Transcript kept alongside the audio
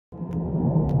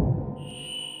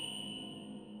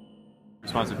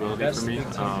responsibility for me.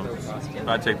 But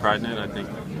I take pride in it. I think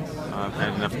I've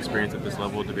had enough experience at this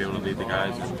level to be able to lead the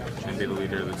guys and be the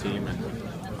leader of the team.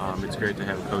 And it's great to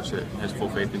have a coach that has full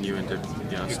faith in you and to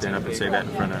stand up and say that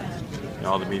in front of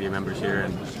all the media members here.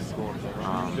 And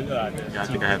I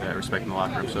think I have that respect in the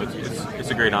locker room. So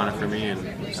it's a great honor for me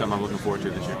and something I'm looking forward to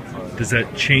this year. Does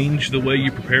that change the way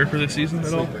you prepare for this season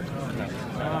at all?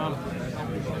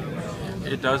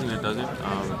 It does and it doesn't.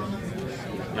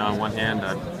 On one hand,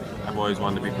 I've always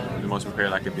wanted to be the most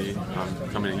prepared I could be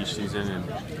coming into each season,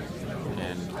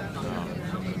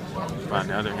 but on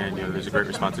the other hand, there's a great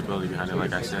responsibility behind it.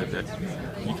 Like I said, that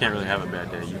you can't really have a bad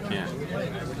day. You can't,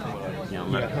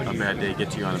 let a bad day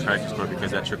get to you on the practice court, because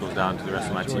that trickles down to the rest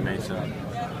of my teammates, and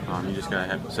you just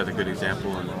gotta set a good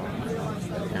example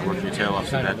and work your tail off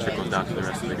so that trickles down to the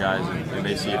rest of the guys, and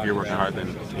they see if you're working hard,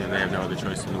 then they have no other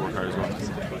choice than to work hard as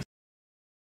well.